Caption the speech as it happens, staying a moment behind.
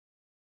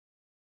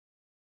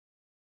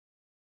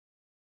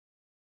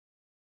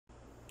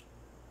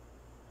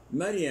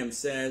Maryam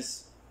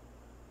says,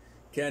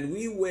 can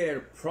we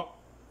wear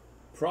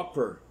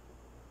proper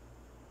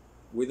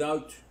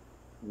without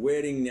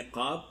wearing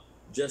niqab,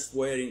 just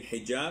wearing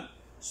hijab?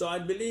 So I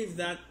believe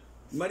that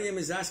Maryam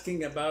is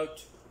asking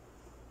about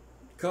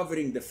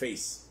covering the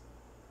face.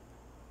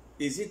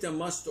 Is it a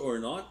must or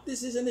not?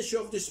 This is an issue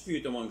of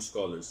dispute among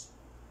scholars.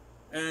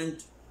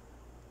 And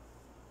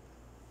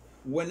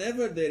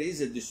whenever there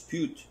is a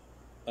dispute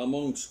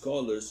among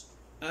scholars,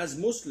 as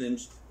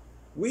Muslims,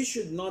 we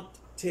should not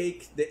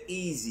take the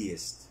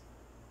easiest.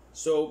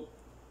 So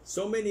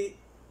many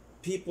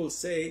people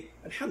say,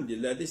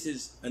 Alhamdulillah, this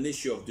is an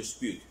issue of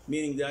dispute,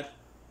 meaning that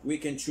we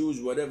can choose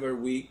whatever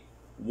we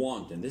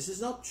want. And this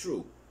is not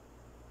true.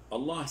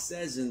 Allah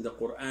says in the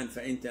Quran,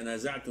 فَإِن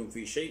تَنَازَعْتُمْ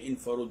فِي شَيْءٍ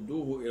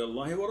فَرُدُّوهُ إِلَى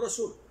اللَّهِ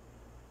وَالرَّسُولِ.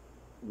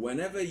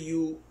 Whenever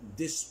you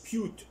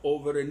dispute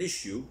over an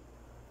issue,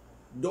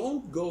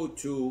 don't go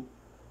to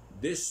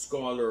this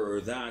scholar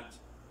or that.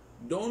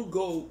 Don't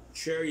go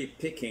cherry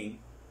picking.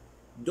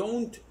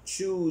 Don't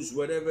choose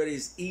whatever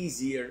is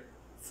easier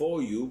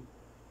for you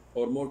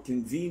or more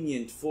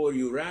convenient for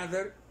you.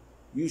 Rather,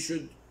 you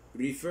should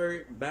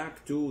refer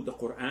back to the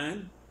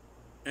Quran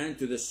and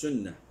to the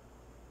Sunnah.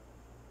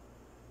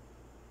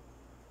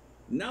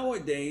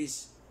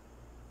 Nowadays,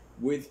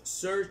 with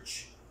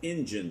search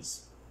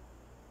engines,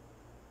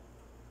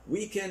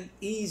 we can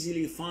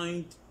easily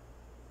find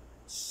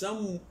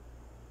some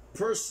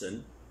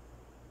person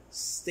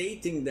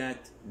stating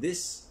that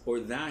this or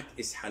that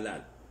is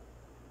halal,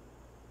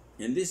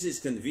 and this is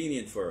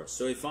convenient for us.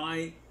 So if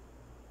I'm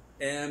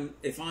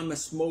a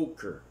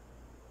smoker,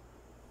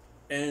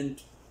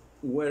 and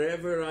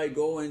wherever I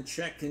go and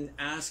check and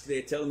ask,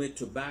 they tell me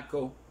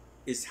tobacco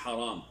is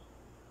haram,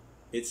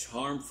 it's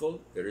harmful,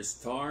 there is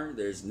tar,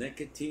 there's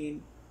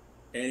nicotine,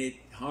 and it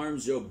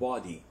harms your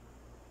body.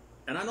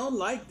 And I don't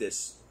like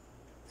this,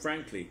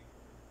 frankly.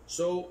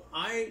 So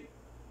I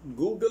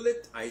Google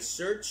it, I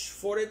search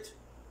for it,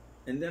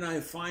 and then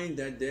I find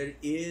that there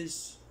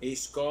is a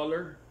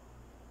scholar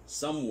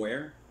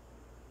somewhere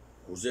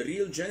who's a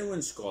real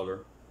genuine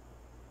scholar,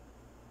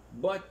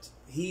 but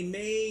he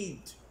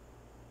made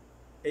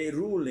a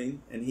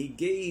ruling and he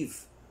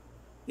gave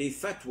a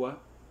fatwa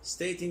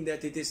stating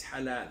that it is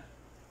halal.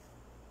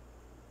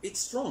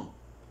 It's wrong.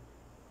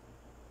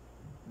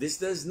 This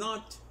does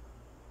not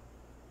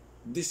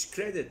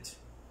discredit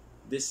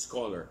this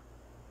scholar,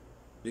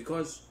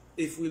 because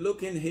if we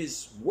look in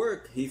his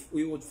work,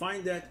 we would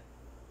find that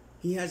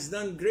he has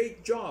done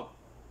great job,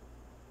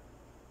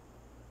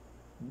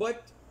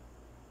 but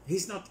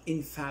he's not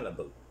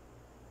infallible.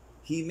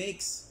 He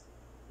makes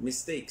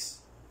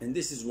mistakes, and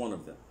this is one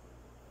of them.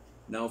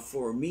 Now,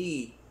 for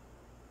me,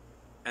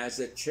 as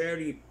a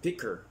cherry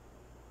picker,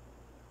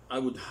 I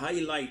would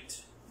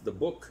highlight the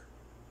book,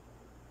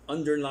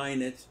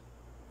 underline it,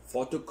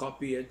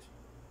 photocopy it,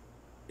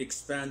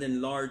 expand,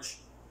 enlarge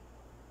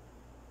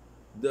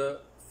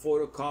the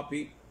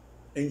photocopy,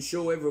 and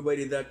show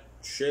everybody that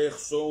Sheikh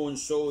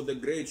so-and-so, the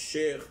great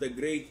Sheikh, the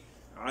great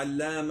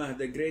Allama,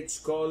 the great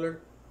scholar,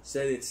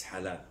 said it's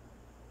halal.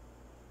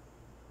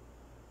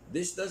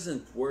 This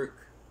doesn't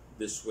work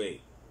this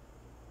way.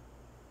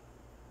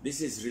 This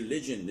is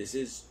religion, this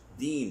is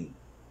deen.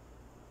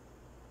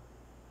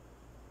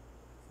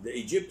 The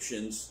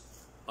Egyptians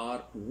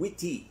are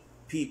witty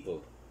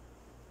people,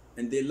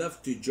 and they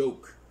love to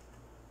joke.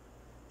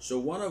 So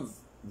one of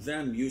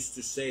them used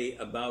to say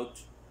about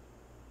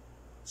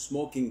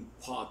smoking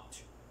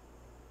pot,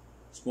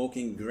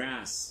 smoking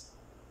grass,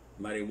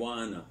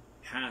 marijuana,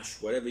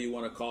 hash, whatever you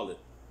want to call it.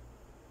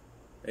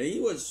 And he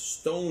was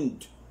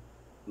stoned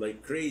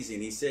like crazy,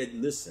 and he said,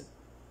 listen,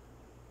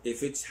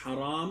 if it's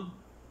haram,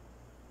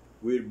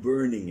 we're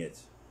burning it.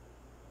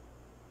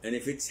 And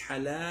if it's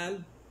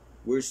halal,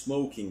 we're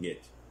smoking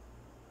it.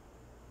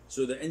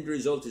 So the end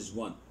result is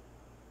one.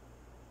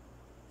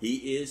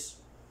 He is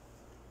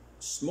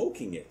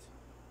smoking it.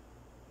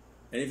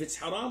 And if it's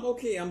haram,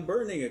 okay, I'm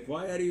burning it.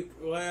 Why are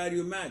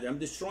you mad? I'm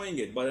destroying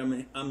it, but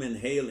I'm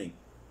inhaling.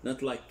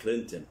 Not like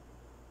Clinton.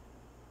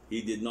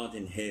 He did not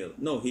inhale.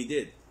 No, he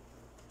did.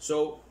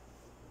 So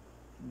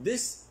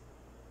this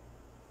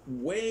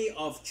way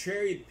of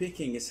cherry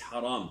picking is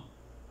haram.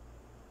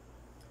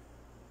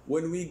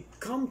 When we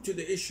come to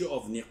the issue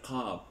of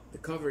niqab, the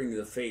covering of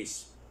the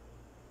face,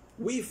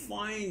 we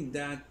find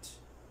that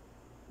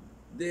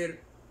there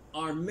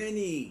are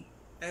many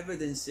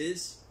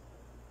evidences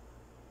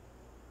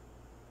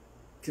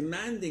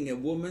commanding a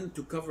woman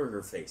to cover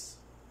her face.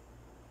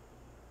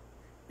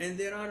 And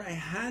there are a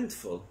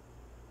handful,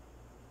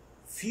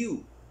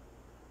 few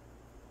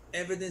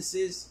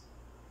evidences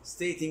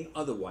stating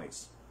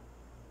otherwise.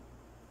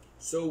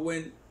 So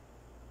when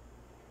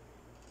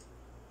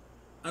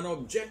an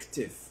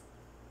objective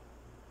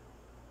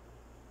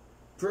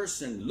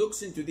person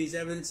looks into these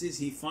evidences,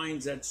 he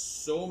finds that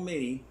so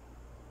many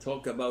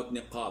talk about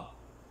niqab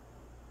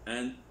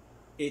and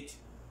it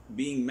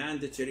being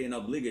mandatory and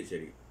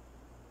obligatory.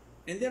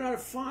 And there are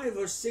 5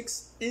 or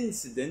 6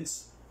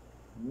 incidents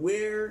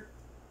where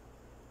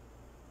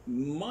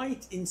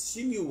might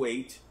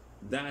insinuate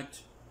that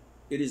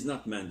it is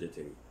not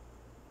mandatory.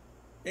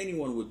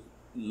 anyone would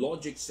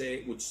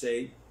would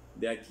say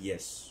that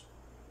yes,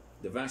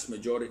 the vast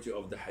majority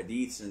of the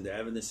hadiths and the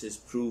evidences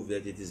prove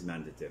that it is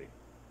mandatory.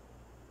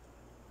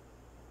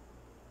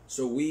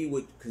 So we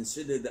would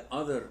consider the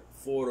other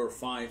 4 or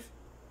 5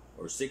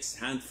 or 6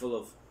 handful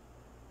of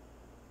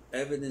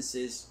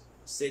evidences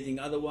stating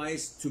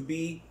otherwise to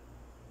be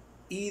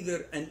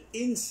either an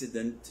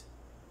incident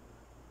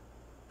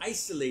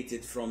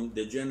isolated from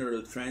the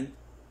general trend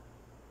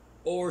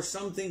or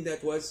something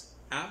that was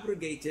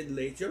abrogated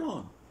later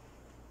on.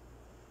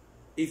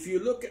 If you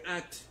look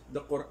at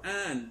the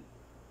Quran,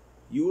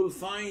 you will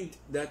find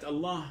that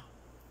Allah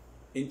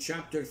in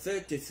chapter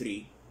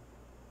 33,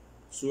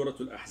 Surah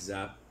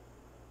Al-Ahzab,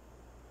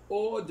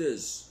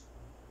 orders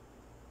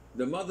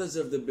the mothers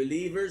of the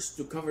believers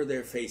to cover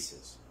their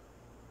faces.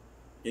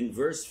 In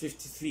verse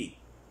 53,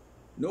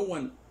 no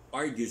one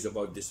argues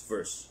about this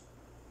verse.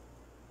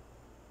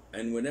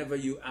 And whenever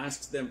you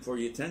ask them for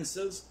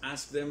utensils,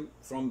 ask them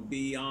from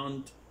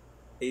beyond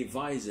a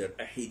visor,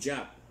 a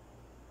hijab.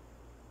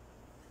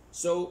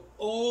 So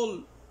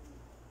all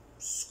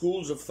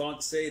schools of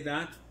thought say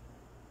that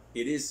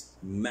it is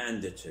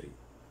mandatory.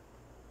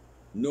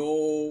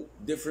 No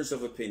difference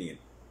of opinion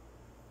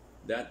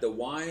that the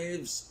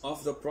wives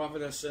of the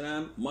Prophet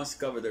ﷺ must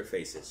cover their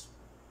faces.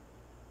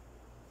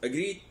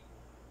 Agreed?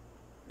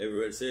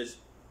 Everybody says,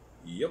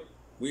 yep,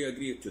 we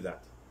agree to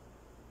that.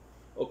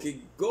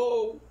 Okay,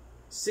 go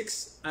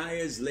 6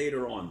 ayahs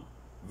later on,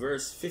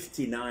 verse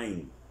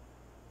 59,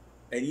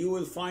 and you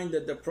will find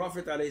that the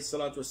Prophet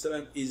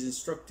ﷺ is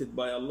instructed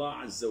by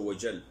Allah Azza wa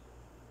Jal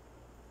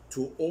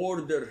to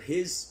order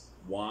his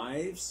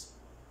wives,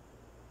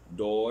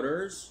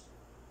 daughters,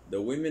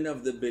 the women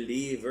of the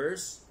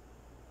believers,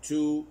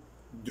 to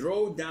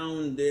draw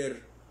down their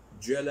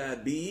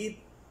jalabib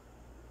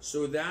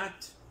so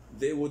that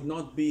they would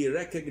not be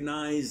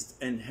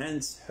recognized and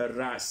hence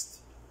harassed.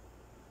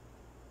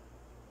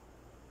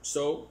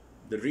 So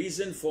the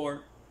reason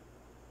for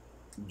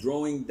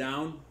drawing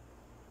down,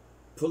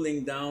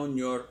 pulling down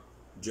your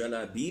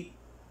jalabib,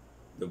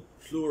 the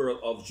plural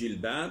of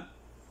jilbab,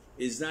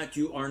 is that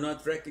you are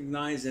not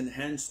recognized and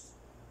hence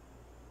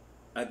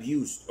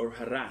abused or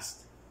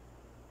harassed.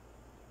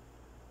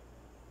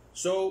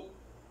 So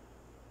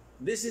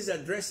this is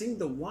addressing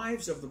the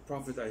wives of the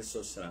Prophet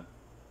ﷺ.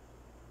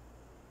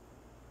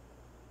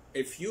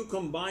 If you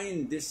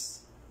combine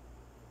this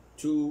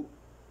to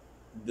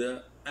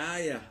the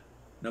ayah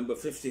number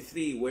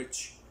 53,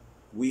 which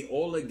we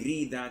all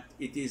agree that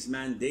it is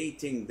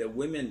mandating the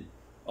women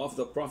of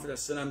the Prophet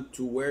ﷺ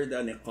to wear the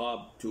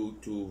niqab,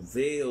 to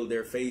veil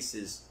their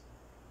faces.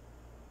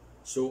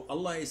 So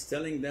Allah is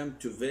telling them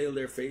to veil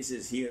their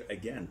faces here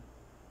again.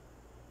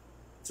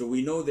 So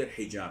we know their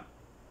hijab.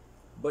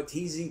 But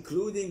He's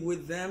including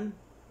with them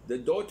the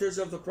daughters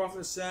of the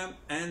Prophet ﷺ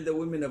and the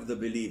women of the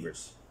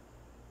believers.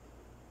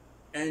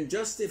 And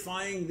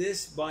justifying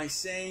this by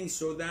saying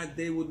so that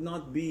they would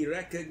not be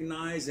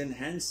recognized and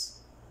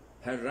hence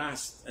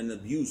harassed and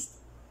abused.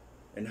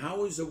 And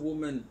how is a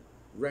woman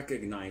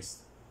recognized?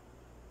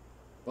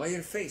 By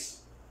her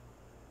face.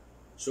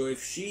 So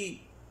if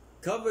she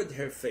covered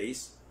her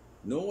face,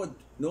 no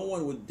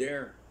one would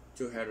dare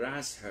to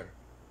harass her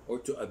or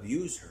to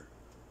abuse her.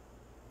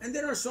 And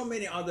there are so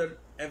many other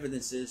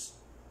evidences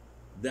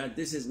that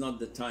this is not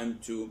the time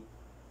to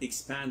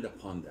expand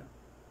upon them.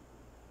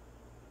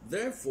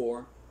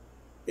 Therefore,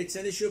 it's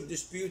an issue of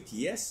dispute,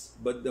 yes,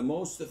 but the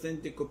most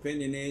authentic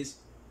opinion is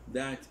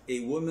that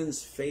a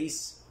woman's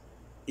face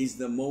is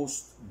the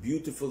most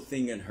beautiful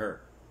thing in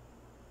her.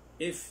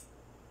 If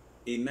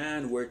a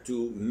man were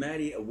to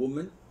marry a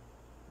woman,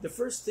 the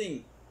first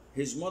thing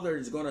his mother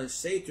is going to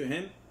say to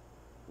him,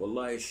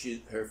 wallahi,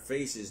 her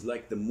face is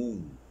like the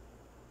moon.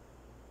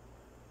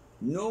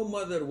 No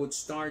mother would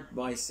start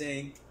by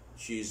saying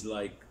she's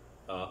like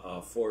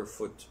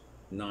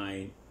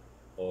 4'9"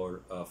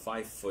 or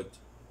 5 foot,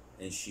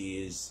 and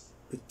she is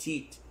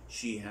petite,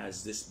 she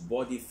has this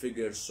body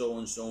figure so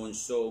and so and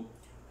so,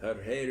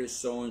 her hair is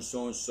so and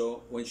so and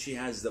so, when she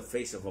has the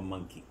face of a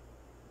monkey.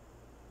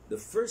 The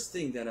first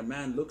thing that a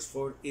man looks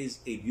for is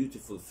a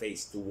beautiful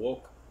face to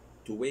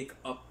wake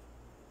up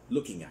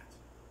looking at,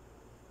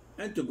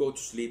 and to go to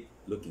sleep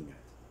looking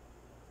at.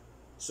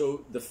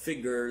 So the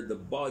figure, the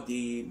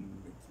body,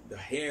 the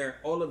hair,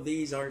 all of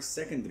these are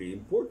secondary,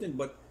 important,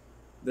 but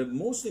the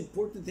most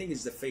important thing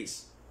is the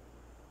face.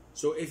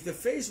 So if the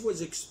face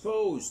was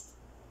exposed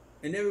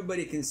and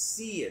everybody can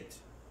see it,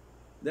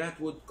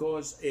 that would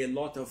cause a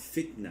lot of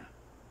fitna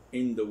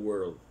in the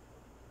world.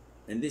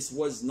 And this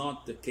was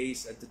not the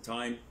case at the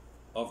time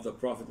of the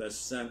Prophet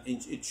ﷺ.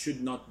 It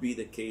should not be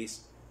the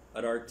case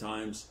at our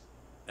times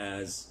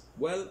as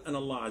well, and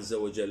Allah Azza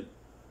wa Jal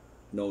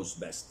knows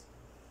best.